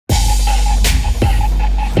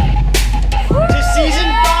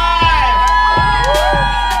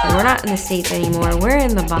not in the States anymore. We're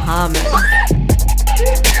in the Bahamas.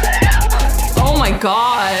 Oh my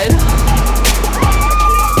God.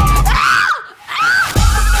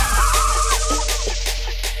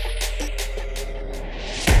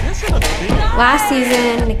 Last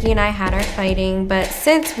season, Nikki and I had our fighting, but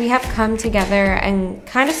since we have come together and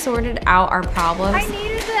kind of sorted out our problems,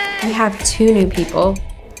 we have 2 new people.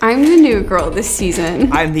 I'm the new girl this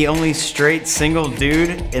season. I'm the only straight single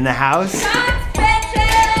dude in the house. I'm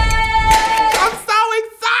so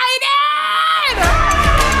excited!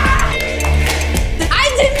 I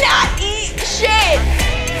did not eat shit!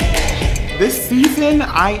 This season,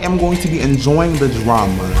 I am going to be enjoying the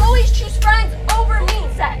drama. Always choose friends over me,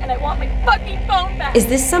 Zach, and I want my fucking phone back. Is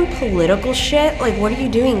this some political shit? Like, what are you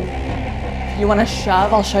doing? You want a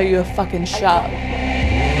shove? I'll show you a fucking shove.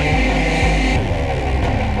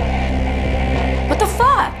 What the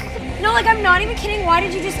fuck? No, like, I'm not even kidding. Why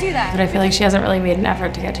did you just do that? But I feel like she hasn't really made an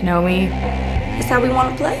effort to get to know me. That's how we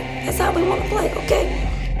want to play. That's how we want to play, okay?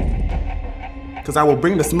 Because I will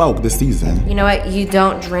bring the smoke this season. You know what? You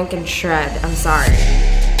don't drink and shred. I'm sorry.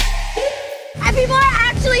 And people are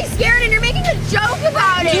actually scared and you're making a joke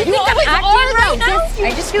about it. You think I'm acting right now?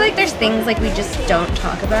 I just feel like there's things like we just don't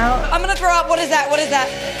talk about. I'm gonna throw up. What is that? What is that?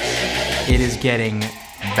 It is getting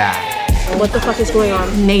bad. What the fuck is going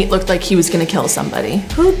on? Nate looked like he was gonna kill somebody.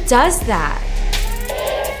 Who does that?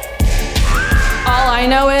 All I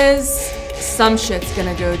know is some shit's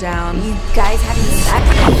gonna go down. You guys having sex?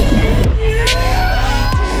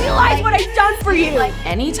 Realize what I've done for you. Like,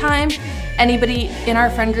 Anytime anybody in our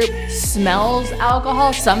friend group smells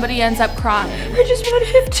alcohol, somebody ends up crying. I just want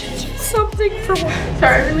him to do something for once.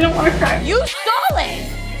 Sorry, I really don't want to cry. You stole it!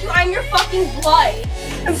 I'm your fucking blood.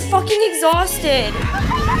 I'm fucking exhausted.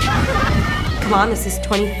 Come on, this is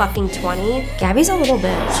 2020. Gabby's a little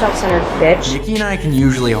bit self-centered bitch. Nikki and I can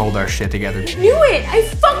usually hold our shit together. Knew it! I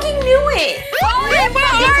fucking knew it! Colin, where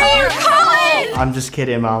are you? Colin! I'm just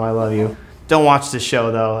kidding, Mom. I love you. Don't watch the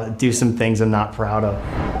show, though. I do some things I'm not proud of.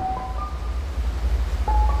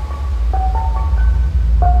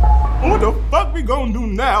 What the fuck we gonna do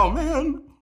now, man?